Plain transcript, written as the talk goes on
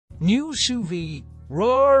New SUV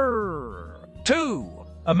R2.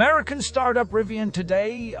 American startup Rivian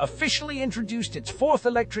today officially introduced its fourth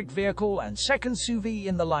electric vehicle and second SUV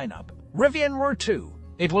in the lineup, Rivian R2.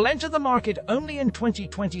 It will enter the market only in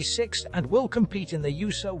 2026 and will compete in the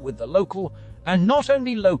USA with the local, and not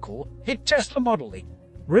only local, hit Tesla Model E.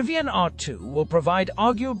 Rivian R2 will provide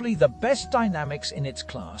arguably the best dynamics in its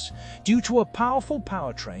class due to a powerful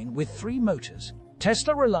powertrain with 3 motors.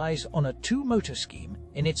 Tesla relies on a 2-motor scheme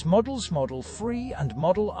in its models Model 3 and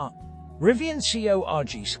Model R. Rivian CEO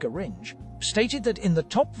RG Scaringe stated that in the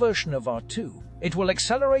top version of R2, it will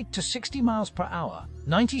accelerate to 60 miles per hour,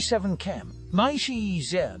 97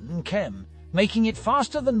 km/h, making it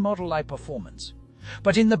faster than Model I performance.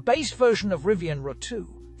 But in the base version of Rivian R2,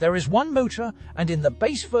 there is 1 motor, and in the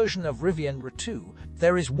base version of Rivian R2,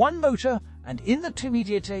 there is 1 motor, and in the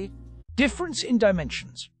intermediate difference in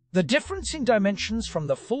dimensions. The difference in dimensions from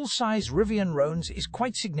the full-size Rivian Roans is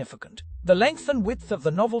quite significant. The length and width of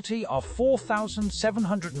the novelty are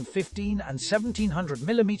 4,715 and 1,700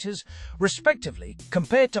 millimeters, respectively,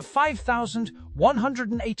 compared to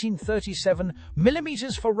 5,137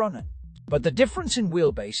 millimeters for Ronin. But the difference in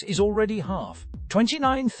wheelbase is already half,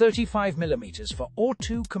 2,935 millimeters for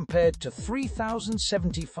R2 compared to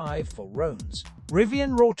 3,075 for Roans.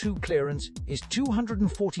 Rivian R2 clearance is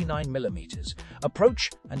 249 millimeters. Approach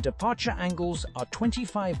and departure angles are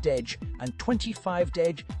 25 deg and 25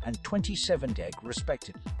 deg and 27 deg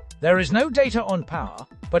respectively. There is no data on power,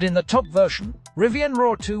 but in the top version, Rivian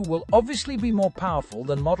R2 will obviously be more powerful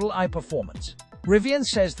than Model I performance. Rivian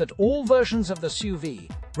says that all versions of the SUV,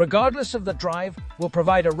 regardless of the drive, will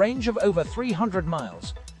provide a range of over 300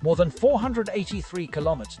 miles, more than 483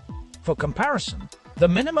 kilometers. For comparison, the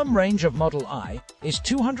minimum range of Model I is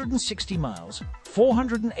 260 miles,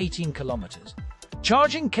 418 kilometers.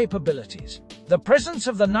 Charging capabilities. The presence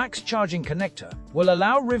of the NACS charging connector will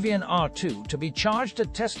allow Rivian R2 to be charged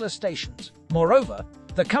at Tesla stations. Moreover,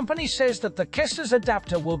 the company says that the Kessel's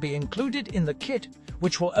adapter will be included in the kit,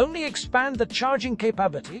 which will only expand the charging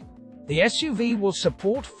capability. The SUV will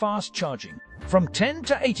support fast charging, from 10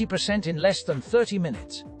 to 80% in less than 30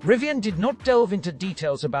 minutes. Rivian did not delve into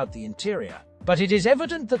details about the interior, but it is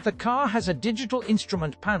evident that the car has a digital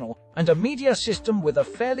instrument panel and a media system with a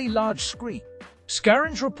fairly large screen.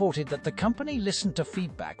 Scaringe reported that the company listened to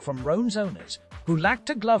feedback from Roan's owners who lacked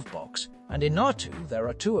a glove box, and in R2 there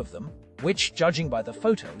are 2 of them, which, judging by the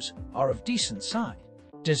photos, are of decent size.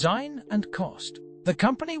 Design and cost. The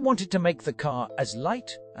company wanted to make the car as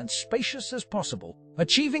light and spacious as possible,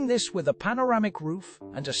 achieving this with a panoramic roof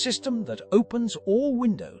and a system that opens all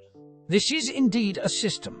windows. This is indeed a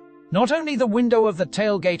system. Not only the window of the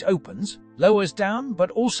tailgate opens, lowers down,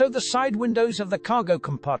 but also the side windows of the cargo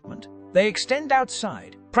compartment. They extend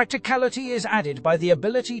outside. Practicality is added by the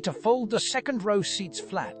ability to fold the second-row seats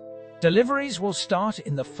flat. Deliveries will start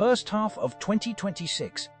in the first half of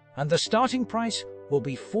 2026, and the starting price will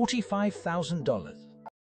be $45,000.